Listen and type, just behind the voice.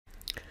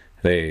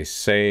They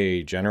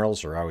say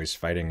generals are always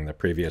fighting the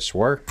previous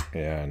war,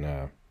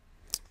 and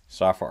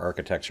software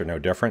architects are no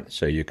different.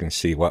 So you can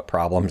see what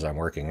problems I'm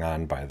working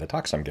on by the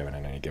talks I'm giving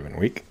in any given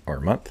week or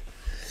month.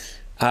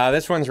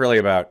 This one's really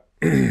about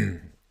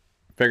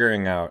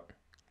figuring out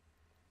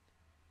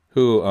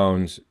who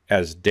owns,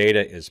 as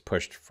data is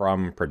pushed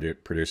from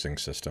producing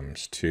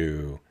systems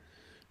to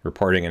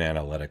reporting and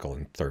analytical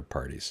and third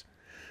parties.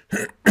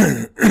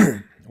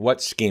 What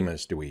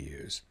schemas do we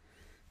use?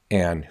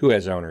 And who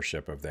has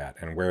ownership of that?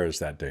 And where is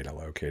that data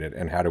located?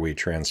 And how do we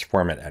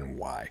transform it and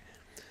why?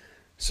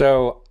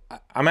 So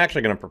I'm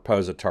actually going to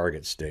propose a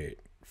target state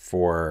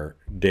for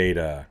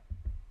data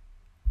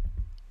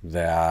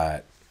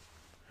that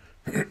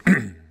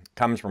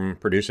comes from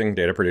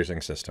data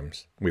producing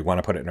systems. We want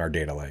to put it in our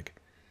data lake.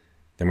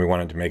 Then we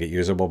wanted to make it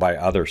usable by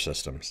other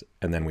systems.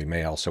 And then we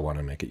may also want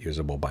to make it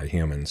usable by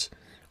humans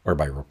or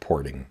by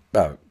reporting,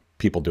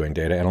 people doing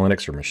data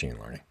analytics or machine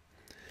learning.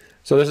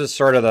 So this is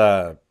sort of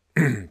the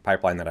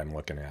pipeline that I'm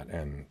looking at,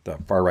 and the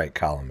far right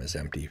column is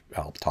empty.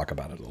 I'll talk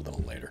about it a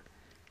little later.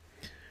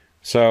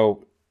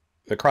 So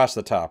across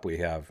the top, we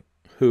have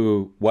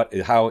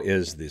how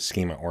is the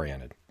schema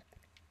oriented?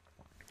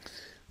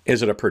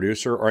 Is it a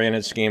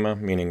producer-oriented schema,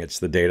 meaning it's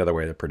the data the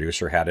way the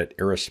producer had it,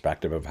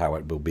 irrespective of how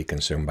it will be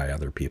consumed by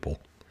other people?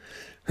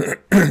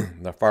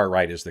 The far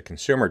right is the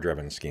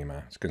consumer-driven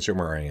schema. It's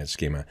consumer-oriented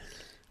schema.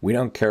 We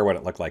don't care what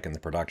it looked like in the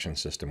production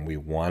system. We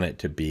want it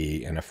to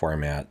be in a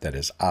format that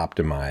is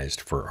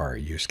optimized for our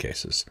use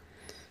cases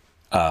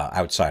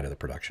outside of the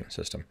production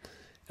system.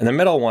 And the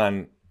middle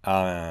one,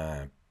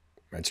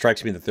 it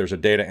strikes me that there's a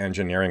data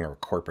engineering or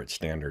corporate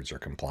standards or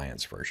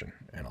compliance version,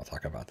 and I'll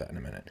talk about that in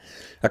a minute.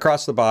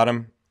 Across the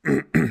bottom,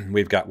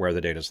 we've got where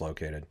the data is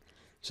located.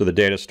 So the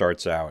data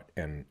starts out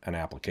in an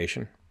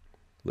application,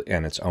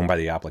 and it's owned by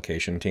the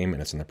application team,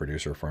 and it's in the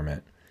producer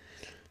format.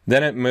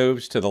 Then it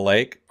moves to the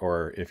lake,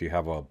 or if you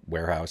have a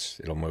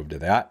warehouse, it'll move to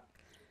that.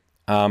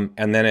 And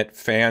then it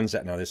fans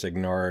that. Now, this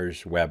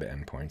ignores web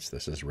endpoints.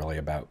 This is really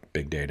about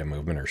big data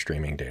movement or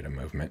streaming data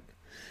movement.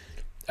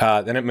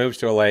 Then it moves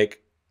to a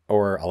lake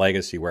or a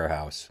legacy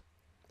warehouse.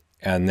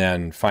 And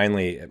then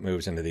finally, it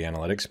moves into the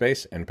analytics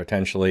space, and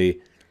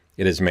potentially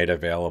it is made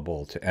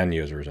available to end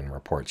users and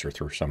reports or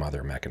through some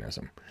other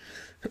mechanism.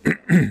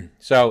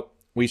 So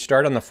we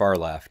start on the far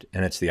left,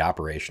 and it's the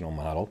operational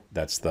model.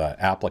 That's the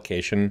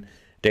application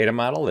data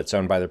model that's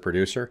owned by the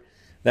producer.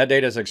 That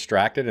data is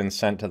extracted and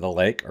sent to the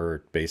lake,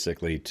 or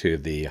basically to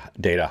the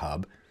data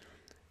hub.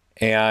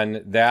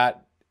 And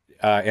that,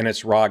 and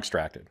it's raw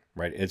extracted,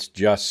 right? It's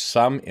just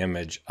some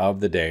image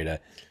of the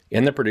data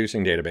in the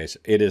producing database.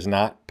 It is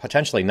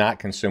potentially not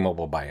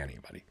consumable by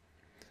anybody.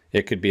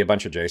 It could be a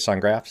bunch of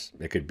JSON graphs.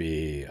 It could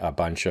be a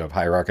bunch of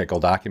hierarchical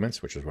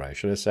documents, which is what I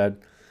should have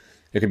said.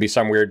 It could be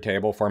some weird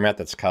table format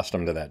that's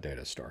custom to that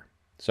data store.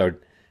 So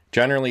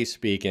generally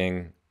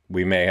speaking,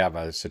 we may have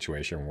a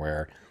situation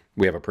where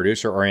we have a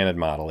producer-oriented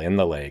model in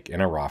the lake in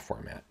a raw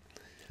format.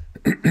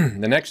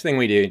 The next thing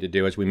we need to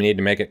do is we need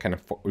to make it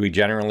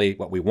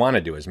what we want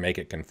to do is make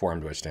it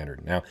conform to a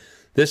standard. Now,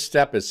 this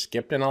step is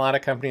skipped in a lot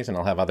of companies, and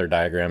I'll have other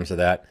diagrams of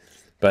that,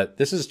 but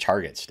this is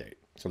target state.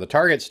 So the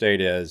target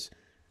state is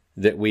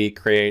that we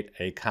create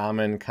a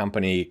common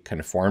company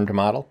conformed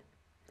model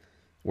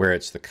where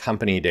it's the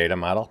company data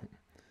model.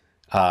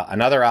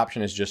 Another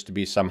option is just to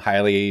be some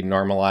highly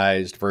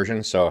normalized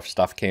version. So if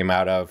stuff came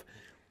out of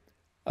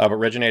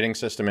originating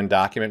system in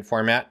document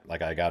format,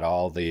 like I got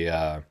all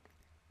the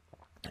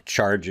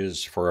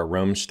charges for a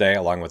room stay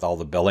along with all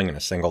the billing in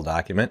a single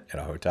document at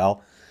a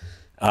hotel.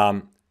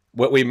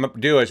 What we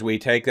do is we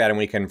take that and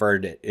we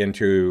convert it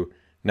into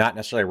not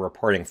necessarily a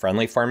reporting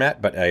friendly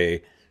format, but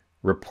a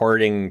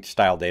reporting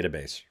style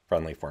database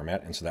friendly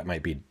format. And so that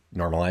might be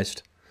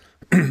normalized,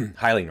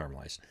 highly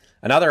normalized.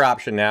 Another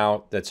option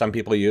now that some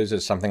people use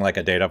is something like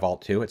a Data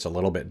Vault 2. It's a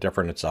little bit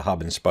different. It's a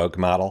hub and spoke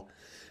model.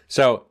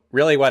 So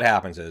really what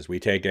happens is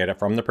we take data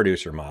from the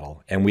producer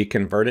model and we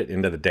convert it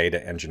into the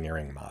data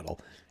engineering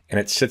model. And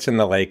it sits in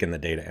the lake in the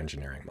data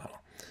engineering model.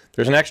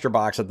 There's an extra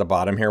box at the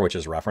bottom here, which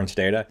is reference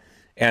data.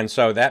 And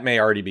so that may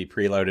already be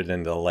preloaded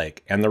into the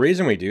lake. And the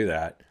reason we do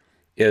that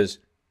is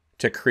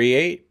to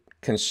create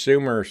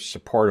consumer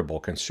supportable,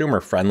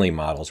 consumer friendly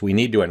models. We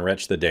need to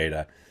enrich the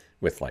data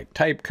with like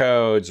type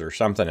codes or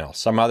something else,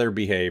 some other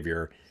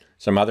behavior,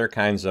 some other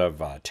kinds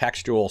of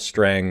textual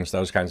strings,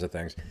 those kinds of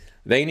things.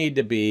 They need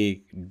to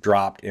be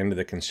dropped into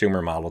the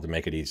consumer model to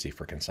make it easy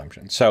for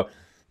consumption. So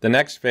the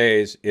next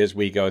phase is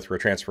we go through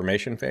a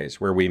transformation phase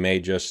where we may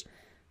just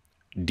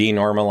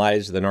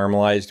denormalize the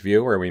normalized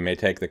view, or we may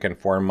take the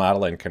conform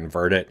model and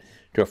convert it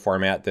to a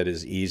format that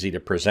is easy to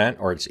present,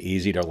 or it's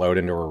easy to load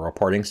into a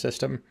reporting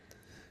system.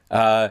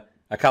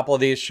 A couple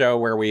of these show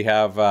where we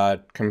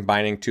have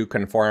combining two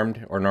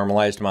conformed or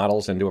normalized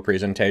models into a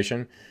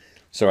presentation.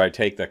 So I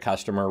take the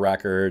customer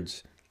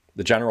records,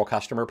 the general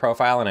customer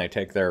profile, and I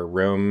take their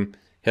room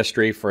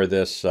history for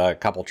this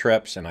couple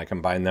trips, and I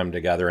combine them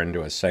together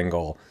into a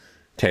single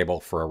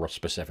table for a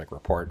specific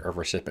report or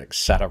a specific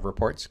set of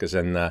reports. Because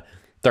in the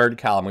third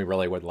column, we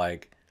really would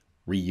like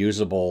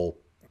reusable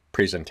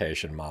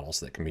presentation models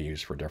that can be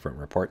used for different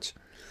reports.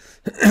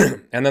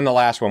 And then the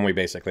last one, we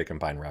basically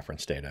combine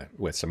reference data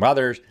with some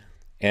others,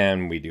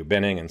 and we do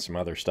binning and some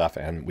other stuff,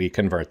 and we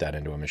convert that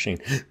into a machine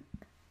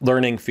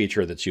learning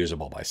feature that's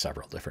usable by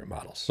several different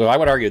models. So I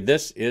would argue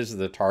this is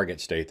the target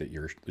state that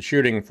you're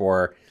shooting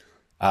for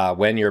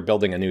when you're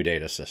building a new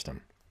data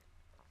system.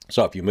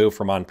 So if you move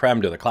from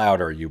on-prem to the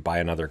cloud, or you buy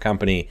another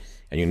company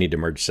and you need to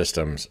merge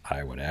systems,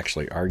 I would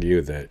actually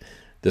argue that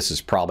this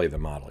is probably the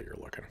model you're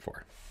looking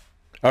for.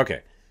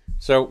 Okay,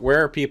 so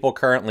where are people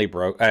currently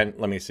broke? And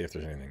let me see if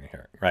there's anything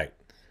here. Right.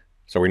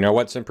 So we know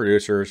what's in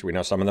producers. We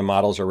know some of the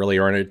models are really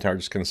oriented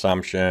towards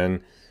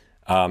consumption.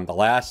 The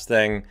last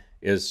thing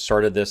is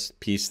sort of this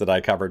piece that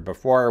I covered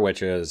before,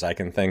 which is I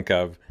can think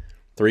of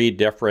 3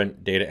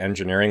 different data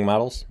engineering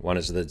models. One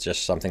is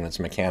just something that's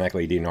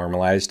mechanically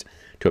denormalized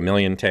to 1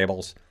 million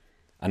tables.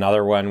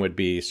 Another one would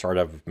be sort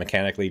of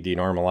mechanically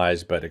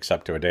denormalized, but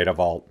except to a data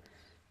vault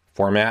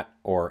format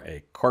or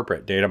a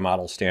corporate data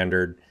model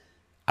standard.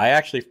 I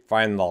actually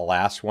find the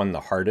last one the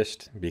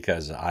hardest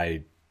because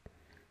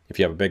if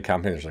you have a big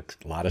company, there's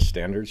a lot of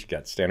standards.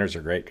 Standards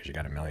are great because you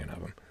got 1 million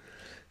of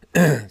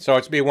them. So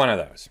it's be one of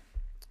those.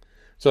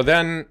 So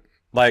then,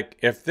 like,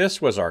 if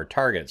this was our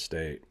target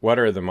state, what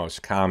are the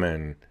most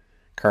common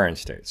current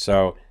states?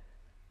 So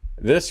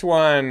this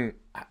one,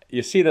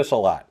 you see this a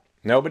lot.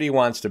 Nobody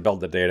wants to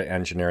build the data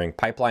engineering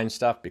pipeline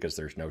stuff because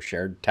there's no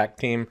shared tech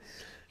team.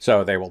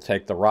 So they will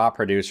take the raw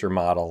producer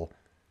model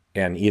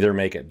and either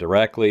make it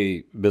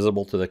directly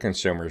visible to the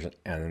consumers,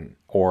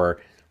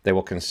 or they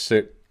will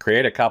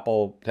take a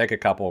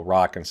couple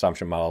raw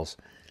consumption models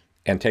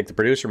and take the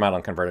producer model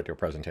and convert it to a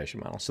presentation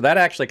model. So that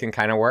actually can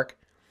kind of work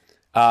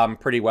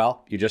pretty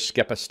well. You just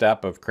skip a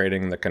step of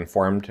creating the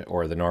conformed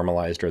or the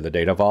normalized or the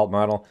data vault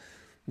model.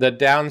 The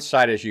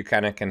downside is you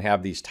kind of can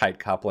have these tight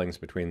couplings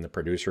between the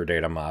producer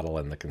data model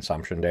and the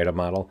consumption data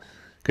model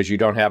because you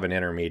don't have an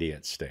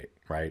intermediate state,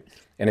 right?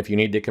 And if you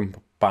need to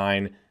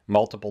combine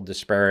multiple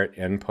disparate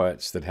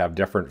inputs that have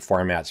different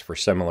formats for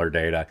similar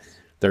data,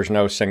 there's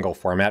no single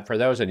format for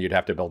those, and you'd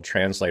have to build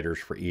translators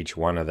for each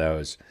one of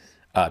those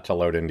to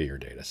load into your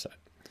data set.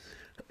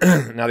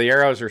 Now the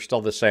arrows are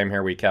still the same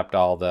here. We kept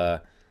all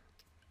the,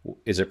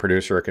 is it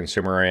producer or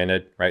consumer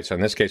oriented, right? So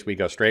in this case, we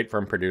go straight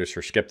from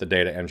producer, skip the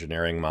data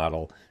engineering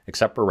model,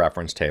 except for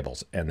reference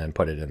tables, and then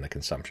put it in the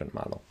consumption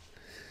model.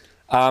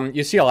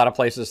 You see a lot of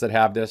places that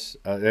have this.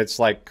 It's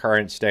like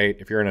current state.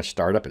 If you're in a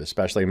startup, it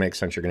especially makes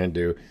sense. You're going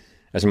to do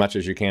as much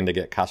as you can to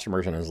get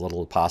customers and as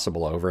little as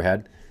possible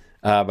overhead.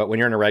 But when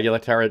you're in a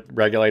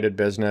regulated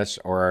business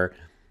or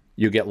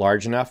you get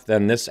large enough,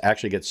 then this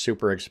actually gets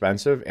super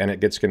expensive and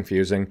it gets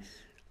confusing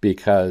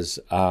because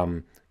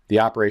the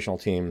operational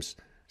teams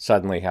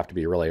suddenly have to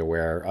be really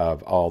aware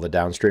of all the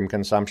downstream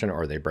consumption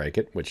or they break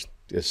it, which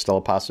is still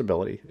a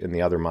possibility in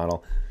the other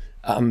model.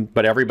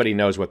 But everybody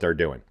knows what they're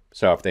doing.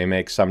 So if they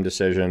make some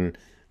decision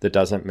that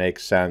doesn't make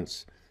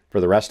sense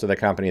for the rest of the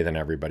company, then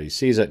everybody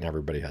sees it and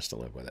everybody has to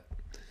live with it.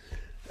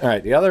 All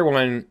right, the other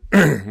one,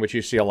 which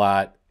you see a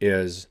lot,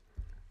 is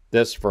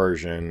this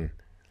version.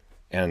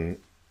 And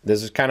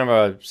this is kind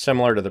of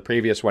similar to the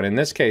previous one. In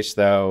this case,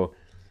 though,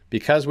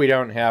 because we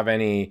don't have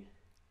any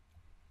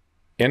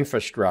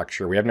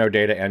infrastructure, we have no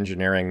data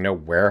engineering, no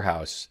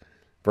warehouse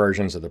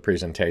versions of the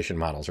presentation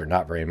models, or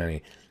not very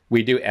many.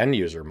 We do end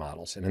user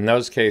models. And in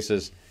those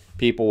cases,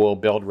 people will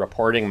build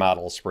reporting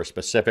models for a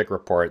specific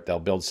report. They'll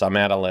build some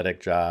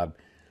analytic job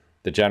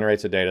that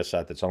generates a data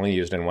set that's only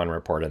used in one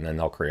report, and then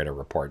they'll create a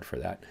report for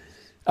that.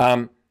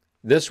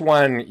 This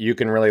one, you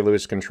can really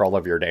lose control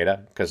of your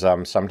data because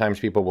sometimes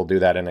people will do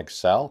that in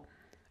Excel.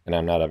 And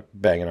I'm not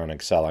banging on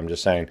Excel. I'm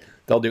just saying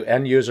they'll do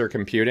end user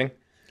computing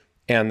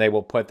and they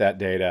will put that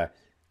data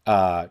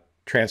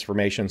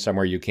transformation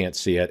somewhere you can't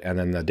see it. And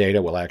then the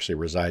data will actually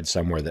reside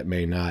somewhere that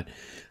may not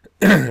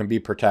be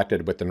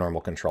protected with the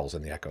normal controls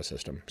in the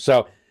ecosystem.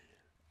 So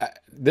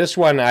this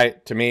one,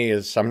 to me,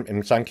 is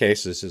in some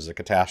cases is a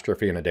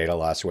catastrophe and a data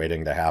loss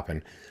waiting to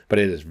happen, but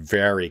it is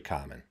very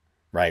common,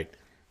 right?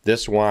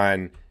 This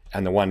one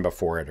and the one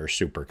before it are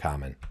super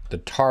common. The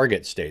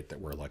target state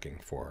that we're looking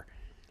for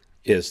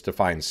is to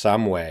find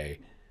some way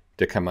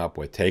to come up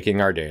with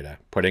taking our data,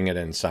 putting it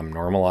in some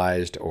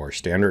normalized or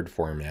standard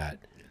format,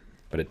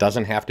 but it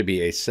doesn't have to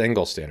be a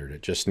single standard.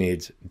 It just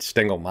needs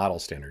single model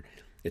standard.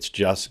 It's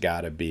just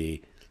got to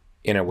be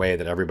in a way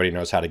that everybody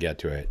knows how to get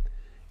to it.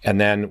 And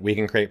then we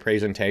can create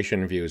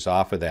presentation views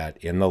off of that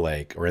in the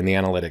lake or in the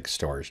analytics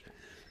stores.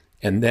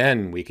 And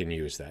then we can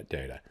use that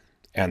data.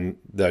 And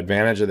the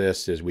advantage of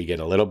this is we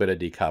get a little bit of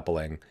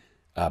decoupling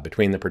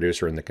between the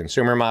producer and the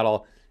consumer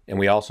model. And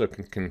we also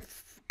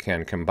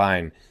can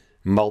combine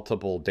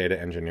multiple data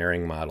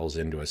engineering models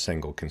into a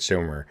single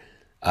consumer.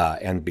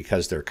 And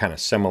because they're kind of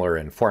similar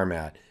in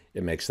format,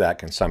 it makes that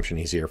consumption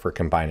easier for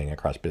combining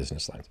across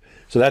business lines.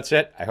 So that's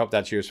it. I hope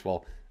that's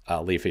useful.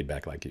 Leave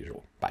feedback like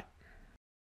usual. Bye.